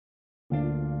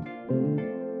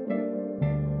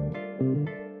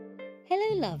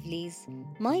lovelies.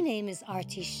 My name is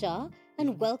Arti Shah,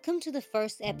 and welcome to the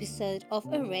first episode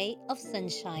of A Ray of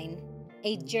Sunshine,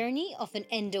 a journey of an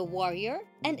Endo warrior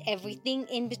and everything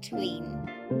in between.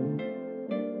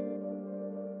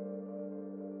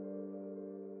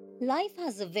 Life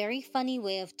has a very funny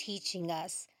way of teaching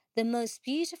us the most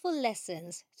beautiful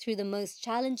lessons through the most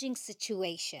challenging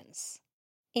situations.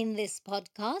 In this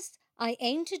podcast, I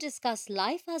aim to discuss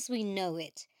life as we know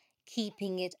it,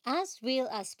 keeping it as real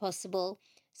as possible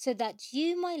so that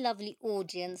you, my lovely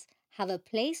audience, have a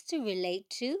place to relate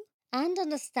to and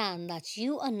understand that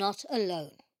you are not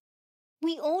alone.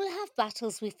 We all have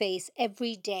battles we face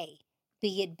every day,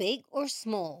 be it big or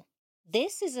small.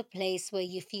 This is a place where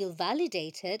you feel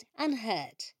validated and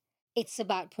heard. It's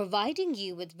about providing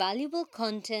you with valuable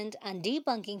content and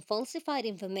debunking falsified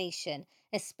information,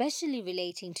 especially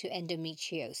relating to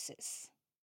endometriosis.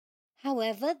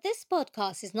 However, this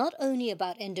podcast is not only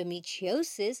about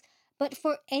endometriosis, but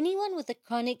for anyone with a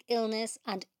chronic illness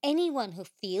and anyone who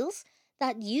feels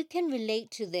that you can relate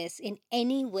to this in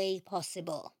any way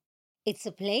possible. It's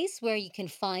a place where you can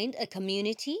find a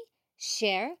community,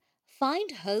 share,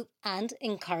 find hope and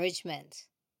encouragement.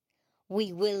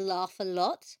 We will laugh a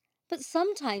lot, but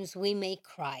sometimes we may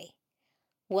cry.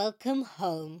 Welcome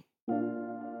home.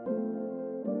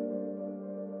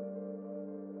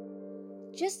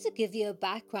 Just to give you a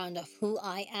background of who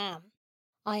I am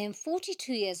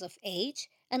 42 years of age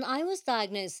and I was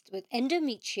diagnosed with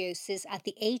endometriosis at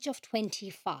the age of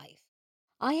 25.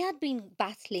 I had been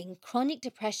battling chronic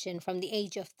depression from the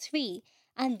age of 3,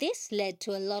 and this led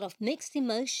to a lot of mixed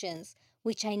emotions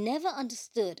which I never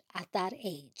understood at that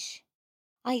age.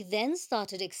 I then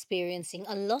started experiencing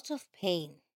a lot of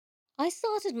pain. I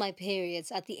started my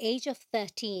periods at the age of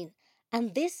 13,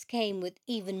 and this came with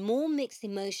even more mixed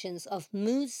emotions of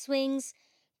mood swings,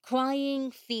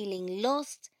 crying, feeling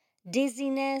lost,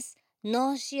 dizziness,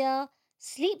 nausea,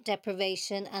 sleep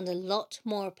deprivation, and a lot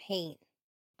more pain.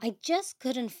 I just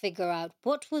couldn't figure out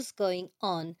what was going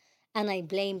on, and I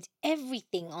blamed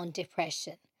everything on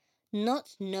depression,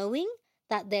 not knowing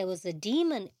that there was a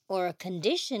demon or a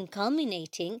condition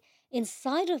culminating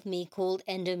inside of me called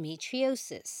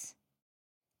endometriosis.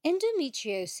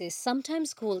 Endometriosis,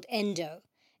 sometimes called endo,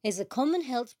 is a common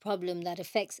health problem that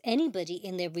affects anybody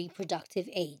in their reproductive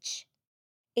age.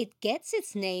 It gets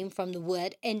its name from the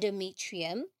word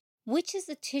endometrium, which is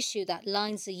the tissue that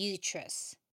lines the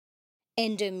uterus.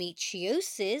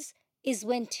 Endometriosis is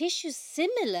when tissue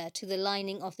similar to the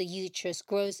lining of the uterus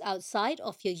grows outside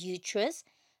of your uterus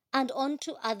and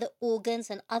onto other organs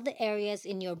and other areas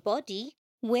in your body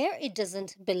where it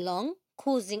doesn't belong,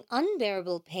 causing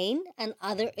unbearable pain and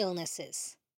other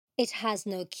illnesses. It has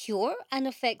no cure and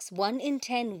affects 1 in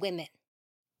 10 women.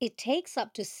 It takes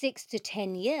up to 6 to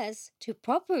 10 years to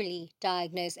properly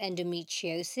diagnose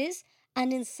endometriosis,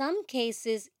 and in some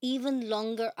cases even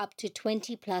longer, up to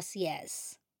 20 plus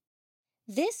years.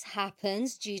 This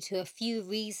happens due to a few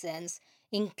reasons,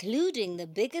 including the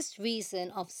biggest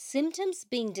reason of symptoms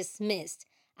being dismissed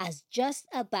as just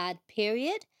a bad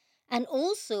period, and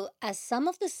also as some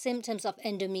of the symptoms of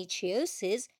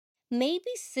endometriosis may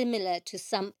be similar to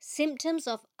some symptoms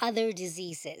of other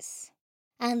diseases.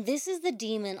 And this is the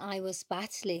demon I was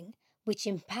battling, which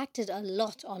impacted a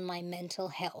lot on my mental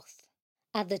health.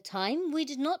 At the time, we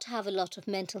did not have a lot of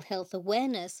mental health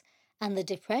awareness, and the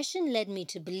depression led me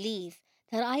to believe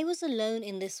that I was alone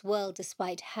in this world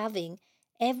despite having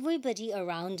everybody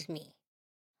around me.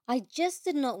 I just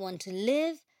did not want to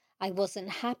live. I wasn't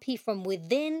happy from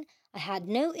within. I had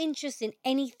no interest in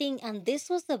anything, and this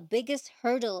was the biggest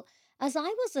hurdle as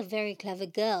I was a very clever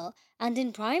girl and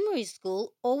in primary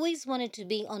school always wanted to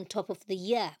be on top of the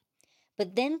year.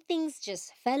 But then things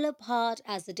just fell apart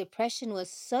as the depression was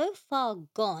so far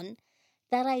gone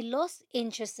that I lost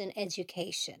interest in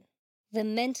education. The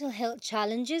mental health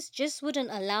challenges just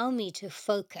wouldn't allow me to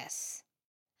focus.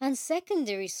 And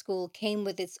secondary school came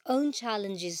with its own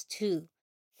challenges too.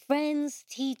 Friends,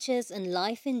 teachers, and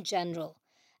life in general.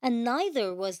 And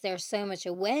neither was there so much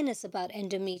awareness about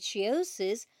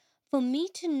endometriosis for me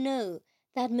to know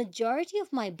that majority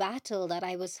of my battle that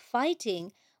I was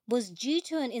fighting was due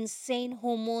to an insane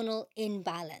hormonal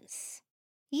imbalance.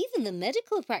 Even the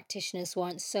medical practitioners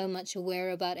weren't so much aware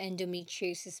about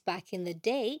endometriosis back in the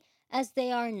day as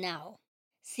they are now.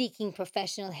 Seeking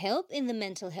professional help in the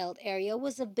mental health area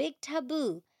was a big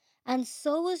taboo, and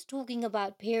so was talking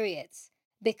about periods,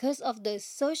 because of those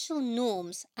social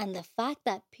norms and the fact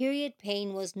that period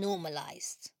pain was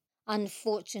normalized.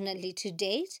 Unfortunately, to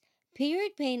date,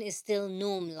 period pain is still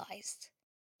normalized.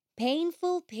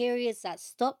 Painful periods that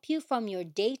stop you from your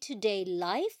day-to-day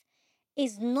life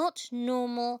is not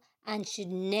normal and should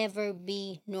never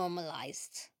be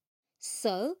normalized.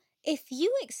 So, if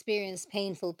you experience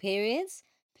painful periods,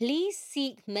 please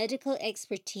seek medical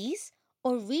expertise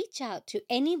or reach out to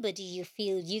anybody you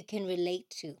feel you can relate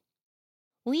to.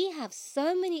 We have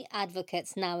so many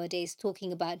advocates nowadays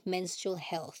talking about menstrual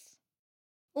health.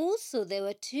 Also, there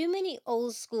were too many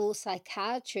old school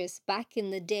psychiatrists back in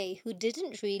the day who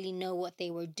didn't really know what they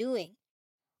were doing.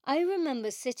 I remember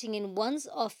sitting in one's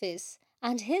office,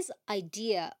 and his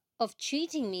idea of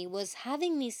treating me was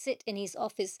having me sit in his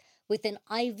office with an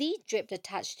IV drip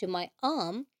attached to my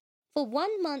arm for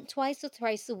 1 month, twice or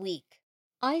thrice a week.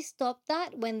 I stopped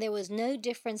that when there was no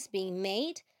difference being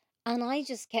made, and I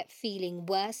just kept feeling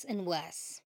worse and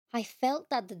worse. I felt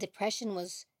that the depression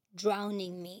was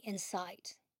drowning me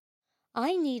inside.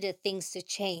 I needed things to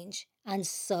change, and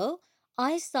so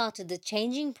I started the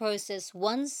changing process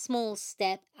one small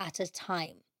step at a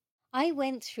time. I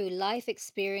went through life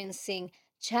experiencing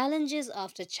challenges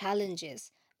after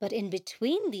challenges, but in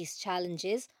between these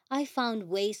challenges, I found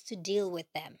ways to deal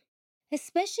with them.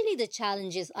 Especially the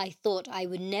challenges I thought I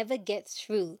would never get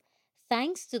through,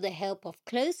 thanks to the help of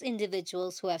close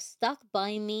individuals who have stuck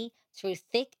by me through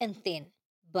thick and thin.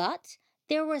 But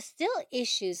there were still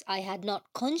issues I had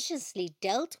not consciously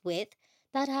dealt with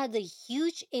that had a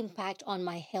huge impact on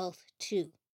my health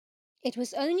too. It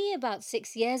was only about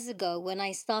 6 years ago when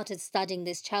I started studying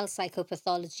this child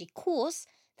psychopathology course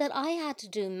that I had to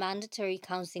do mandatory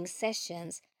counseling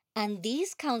sessions, and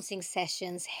these counseling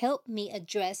sessions helped me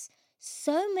address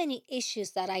so many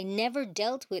issues that I never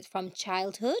dealt with from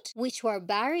childhood, which were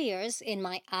barriers in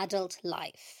my adult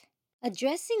life.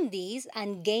 Addressing these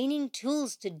and gaining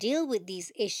tools to deal with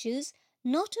these issues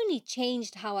not only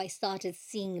changed how I started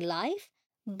seeing life,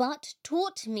 but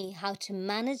taught me how to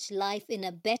manage life in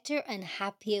a better and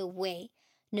happier way,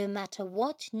 no matter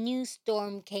what new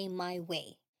storm came my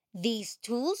way. These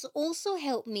tools also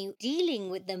help me dealing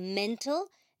with the mental,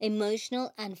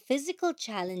 emotional, and physical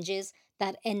challenges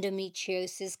that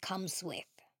endometriosis comes with.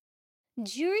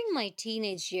 During my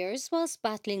teenage years, whilst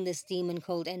battling this demon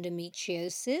called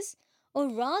endometriosis, or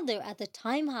rather at the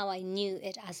time how I knew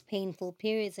it as painful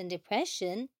periods and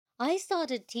depression, I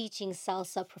started teaching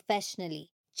salsa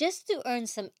professionally, just to earn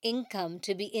some income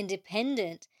to be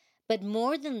independent. But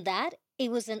more than that, it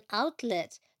was an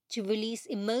outlet to release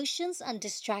emotions and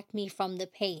distract me from the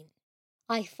pain.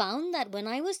 I found that when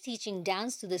I was teaching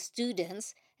dance to the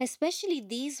students, especially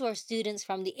these were students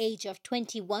from the age of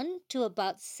 21 to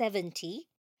about 70,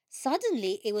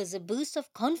 suddenly it was a boost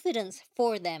of confidence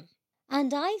for them.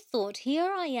 And I thought,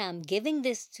 here I am giving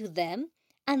this to them,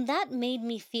 and that made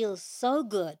me feel so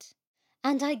good.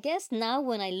 And I guess now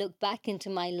when I look back into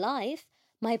my life,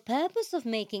 my purpose of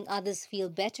making others feel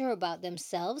better about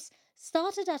themselves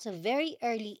started at a very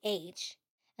early age.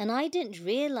 And I didn't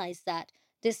realize that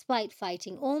despite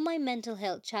fighting all my mental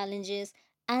health challenges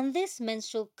and this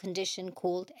menstrual condition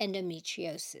called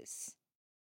endometriosis.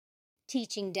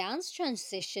 Teaching dance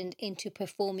transitioned into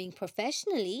performing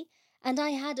professionally, and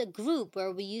I had a group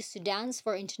where we used to dance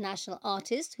for international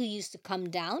artists who used to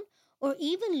come down, or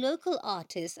even local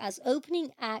artists as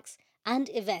opening acts and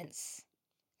events.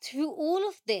 Through all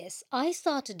of this, I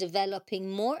started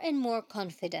developing more and more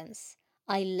confidence.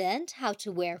 I learned how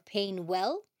to wear pain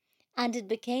well, and it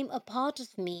became a part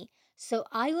of me, so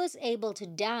I was able to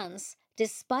dance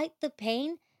despite the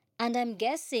pain, and I'm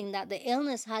guessing that the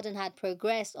illness hadn't had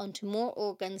progressed onto more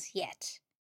organs yet.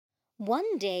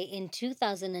 One day in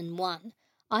 2001,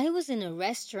 I was in a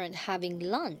restaurant having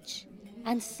lunch,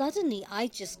 and suddenly I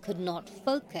just could not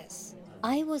focus.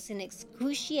 I was in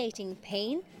excruciating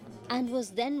pain and was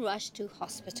then rushed to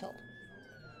hospital.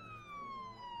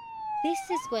 This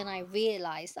is when I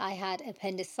realized I had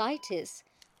appendicitis,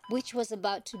 which was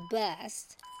about to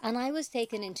burst, and I was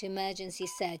taken into emergency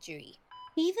surgery.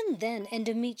 Even then,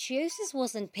 endometriosis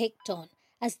wasn't picked on,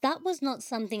 as that was not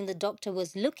something the doctor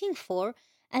was looking for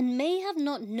and may have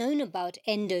not known about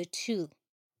endo too.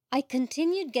 I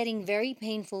continued getting very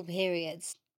painful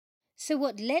periods. So,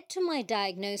 what led to my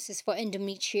diagnosis for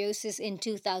endometriosis in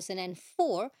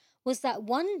 2004 was that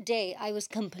one day I was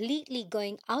completely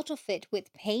going out of it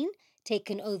with pain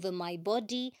taken over my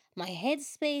body, my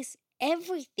headspace,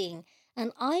 everything,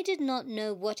 and I did not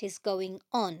know what is going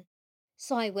on.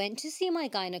 So I went to see my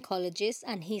gynecologist,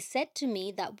 and he said to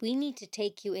me that we need to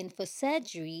take you in for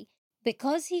surgery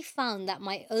because he found that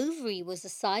my ovary was the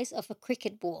size of a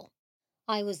cricket ball.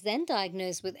 I was then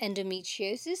diagnosed with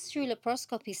endometriosis through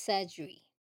laparoscopy surgery.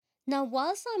 Now,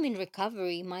 whilst I'm in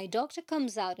recovery, my doctor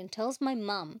comes out and tells my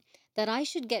mum that I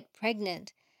should get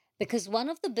pregnant because one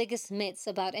of the biggest myths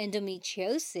about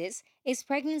endometriosis is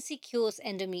pregnancy cures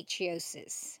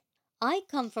endometriosis. I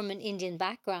come from an Indian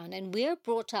background, and we're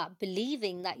brought up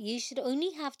believing that you should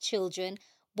only have children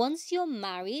once you're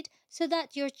married so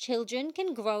that your children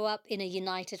can grow up in a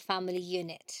united family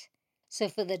unit. So,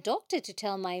 for the doctor to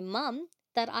tell my mum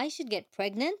that I should get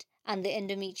pregnant and the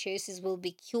endometriosis will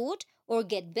be cured or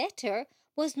get better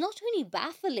was not only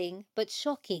baffling but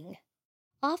shocking.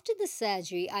 After the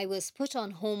surgery, I was put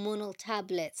on hormonal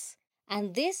tablets,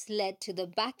 and this led to the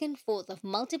back and forth of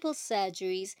multiple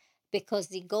surgeries because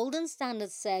the golden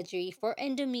standard surgery for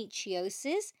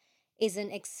endometriosis is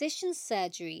an excision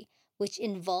surgery, which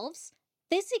involves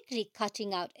physically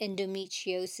cutting out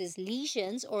endometriosis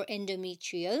lesions or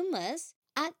endometriomas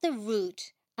at the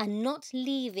root and not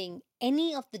leaving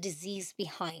any of the disease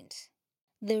behind.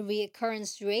 The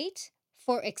reoccurrence rate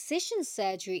for excision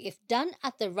surgery, if done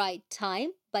at the right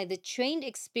time by the trained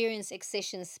experienced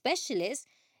excision specialist,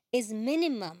 is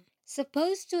minimum,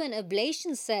 supposed to an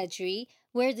ablation surgery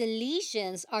where the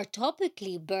lesions are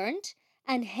topically burnt,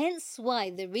 and hence why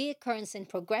the reoccurrence and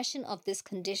progression of this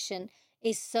condition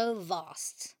is so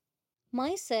vast.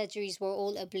 My surgeries were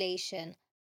all ablation.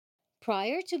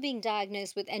 Prior to being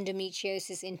diagnosed with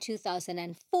endometriosis in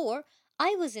 2004,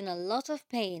 I was in a lot of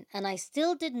pain and I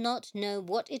still did not know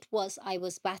what it was I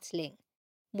was battling.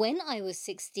 When I was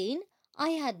 16,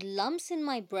 I had lumps in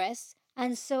my breasts,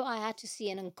 and so I had to see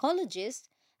an oncologist,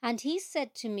 and he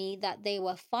said to me that they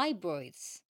were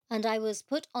fibroids. And I was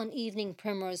put on evening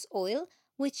primrose oil,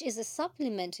 which is a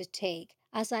supplement to take,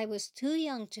 as I was too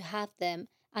young to have them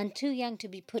and too young to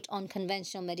be put on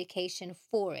conventional medication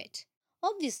for it,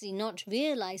 obviously not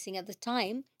realizing at the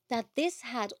time that this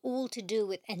had all to do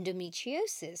with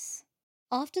endometriosis.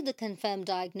 After the confirmed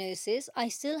diagnosis, I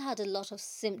still had a lot of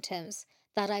symptoms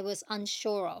that I was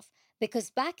unsure of because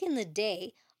back in the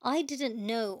day, I didn't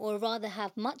know or rather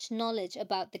have much knowledge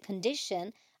about the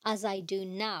condition as I do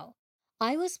now.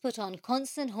 I was put on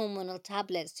constant hormonal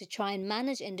tablets to try and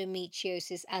manage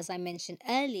endometriosis, as I mentioned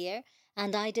earlier,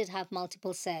 and I did have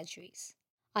multiple surgeries.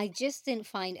 I just didn't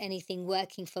find anything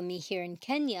working for me here in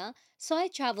Kenya, so I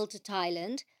traveled to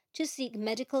Thailand to seek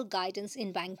medical guidance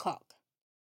in Bangkok.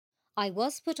 I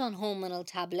was put on hormonal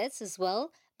tablets as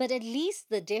well, but at least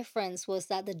the difference was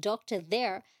that the doctor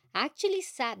there actually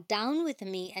sat down with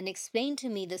me and explained to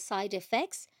me the side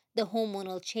effects, the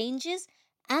hormonal changes,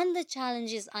 and the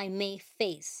challenges I may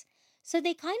face. So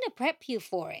they kind of prep you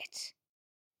for it.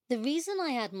 The reason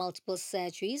I had multiple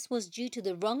surgeries was due to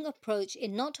the wrong approach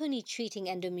in not only treating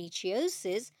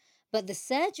endometriosis, but the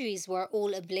surgeries were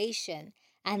all ablation,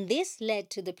 and this led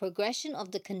to the progression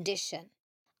of the condition.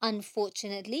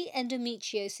 Unfortunately,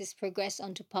 endometriosis progressed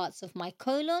onto parts of my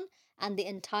colon and the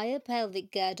entire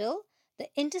pelvic girdle, the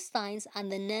intestines,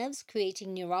 and the nerves,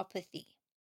 creating neuropathy.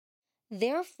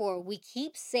 Therefore, we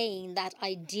keep saying that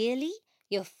ideally,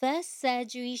 your first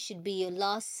surgery should be your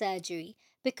last surgery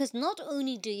because not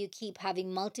only do you keep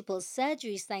having multiple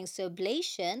surgeries thanks to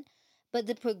ablation, but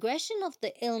the progression of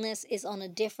the illness is on a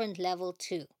different level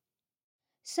too.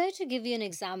 So, to give you an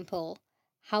example,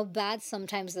 how bad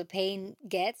sometimes the pain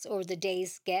gets or the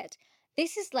days get,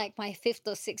 this is like my fifth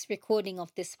or sixth recording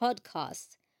of this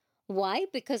podcast. Why?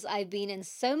 Because I've been in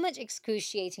so much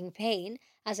excruciating pain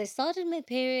as I started my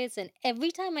periods, and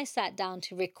every time I sat down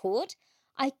to record,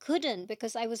 I couldn't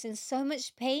because I was in so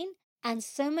much pain and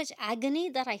so much agony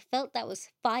that I felt that was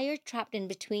fire trapped in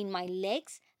between my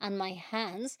legs and my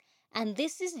hands, and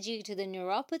this is due to the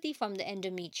neuropathy from the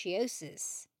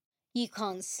endometriosis. You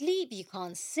can't sleep, you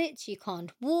can't sit, you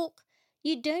can't walk.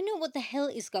 You don't know what the hell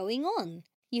is going on.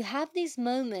 You have these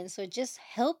moments of just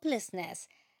helplessness,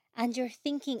 and you're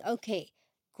thinking, okay,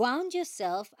 ground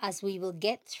yourself as we will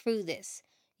get through this.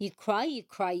 You cry, you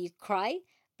cry, you cry,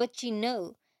 but you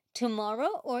know,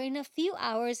 tomorrow or in a few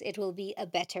hours it will be a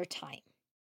better time.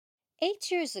 8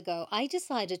 years ago, I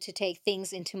decided to take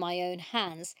things into my own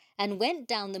hands and went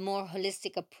down the more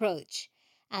holistic approach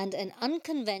and an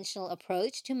unconventional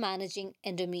approach to managing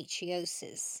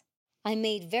endometriosis. I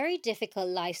made very difficult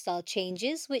lifestyle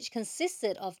changes, which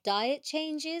consisted of diet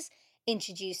changes,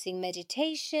 introducing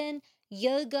meditation,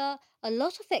 yoga, a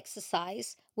lot of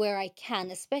exercise where I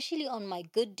can, especially on my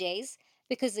good days,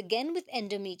 because again, with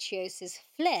endometriosis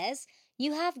flares,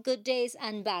 you have good days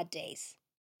and bad days.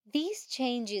 These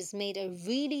changes made a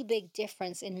really big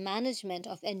difference in management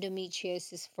of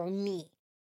endometriosis for me.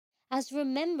 As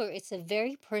remember, it's a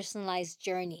very personalized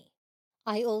journey.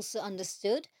 I also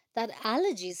understood that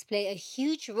allergies play a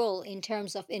huge role in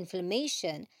terms of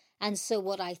inflammation, and so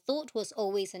what I thought was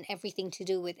always an everything to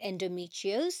do with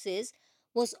endometriosis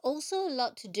was also a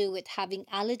lot to do with having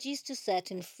allergies to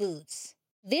certain foods.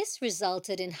 This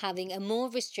resulted in having a more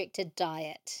restricted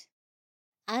diet.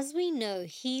 As we know,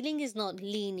 healing is not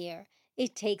linear.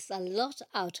 It takes a lot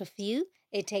out of you,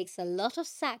 it takes a lot of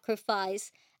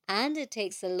sacrifice, and it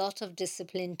takes a lot of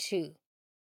discipline too.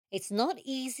 It's not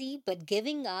easy, but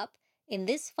giving up in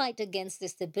this fight against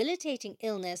this debilitating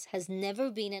illness has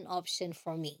never been an option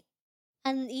for me.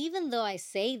 And even though I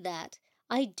say that,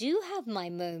 I do have my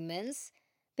moments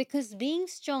because being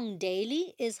strong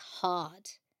daily is hard.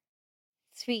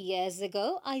 3 years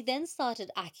ago, I then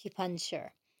started acupuncture,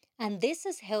 and this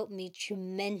has helped me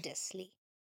tremendously.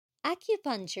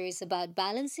 Acupuncture is about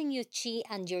balancing your qi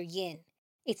and your yin.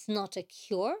 It's not a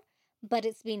cure, but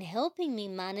it's been helping me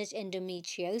manage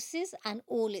endometriosis and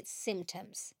all its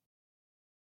symptoms.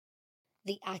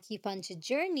 The acupuncture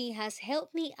journey has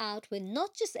helped me out with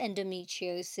not just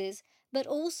endometriosis, but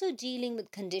also dealing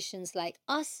with conditions like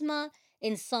asthma,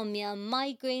 insomnia,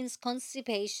 migraines,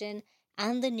 constipation,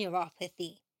 and the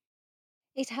neuropathy.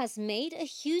 It has made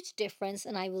a huge difference,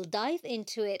 and I will dive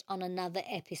into it on another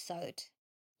episode.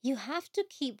 You have to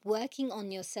keep working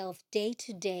on yourself day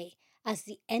to day, as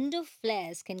the endo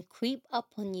flares can creep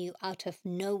up on you out of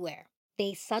nowhere.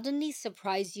 They suddenly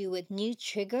surprise you with new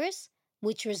triggers,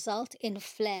 which result in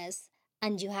flares,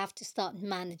 and you have to start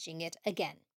managing it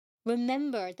again.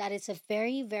 Remember that it's a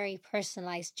very, very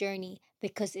personalized journey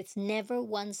because it's never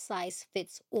one size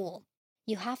fits all.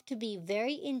 You have to be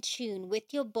very in tune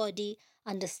with your body,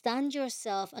 understand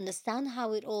yourself, understand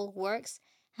how it all works,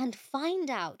 and find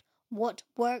out what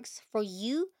works for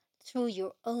you through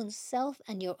your own self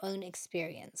and your own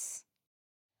experience.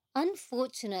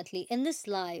 Unfortunately, in this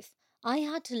life, I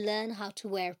had to learn how to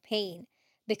wear pain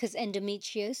because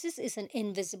endometriosis is an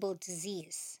invisible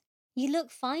disease. You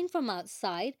look fine from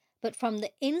outside, but from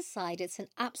the inside, it's an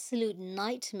absolute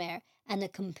nightmare and a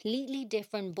completely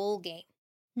different ballgame.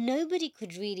 Nobody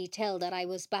could really tell that I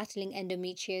was battling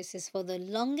endometriosis for the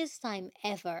longest time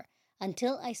ever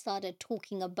until I started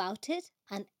talking about it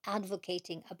and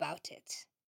advocating about it.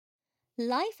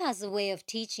 Life has a way of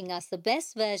teaching us the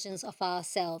best versions of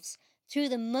ourselves through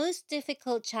the most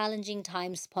difficult, challenging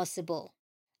times possible.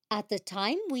 At the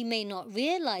time, we may not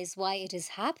realize why it is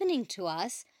happening to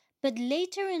us, but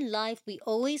later in life, we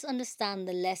always understand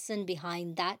the lesson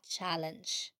behind that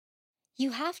challenge.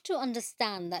 You have to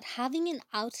understand that having an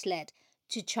outlet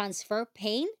to transfer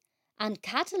pain and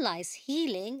catalyze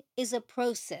healing is a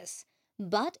process,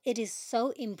 but it is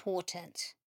so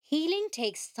important. Healing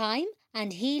takes time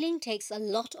and healing takes a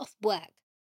lot of work.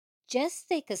 Just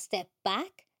take a step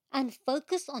back and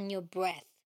focus on your breath,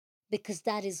 because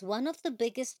that is one of the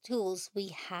biggest tools we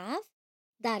have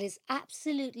that is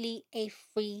absolutely a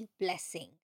free blessing.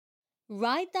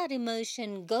 Ride that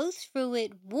emotion, go through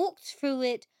it, walk through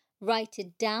it, write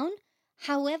it down,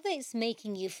 however it's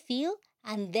making you feel,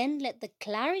 and then let the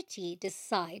clarity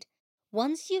decide,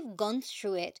 once you've gone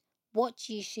through it, what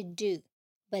you should do,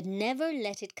 but never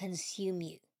let it consume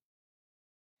you.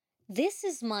 This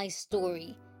is my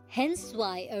story, hence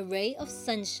why a ray of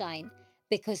sunshine,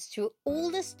 because through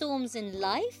all the storms in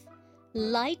life,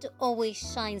 light always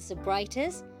shines the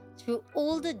brightest through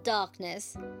all the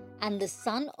darkness, and the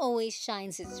sun always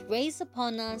shines its rays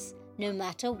upon us no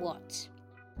matter what.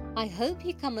 I hope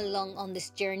you come along on this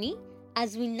journey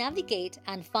as we navigate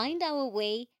and find our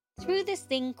way through this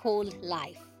thing called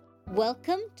life.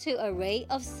 Welcome to A Ray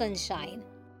of Sunshine.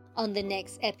 On the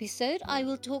next episode, I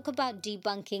will talk about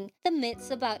debunking the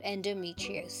myths about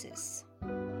endometriosis.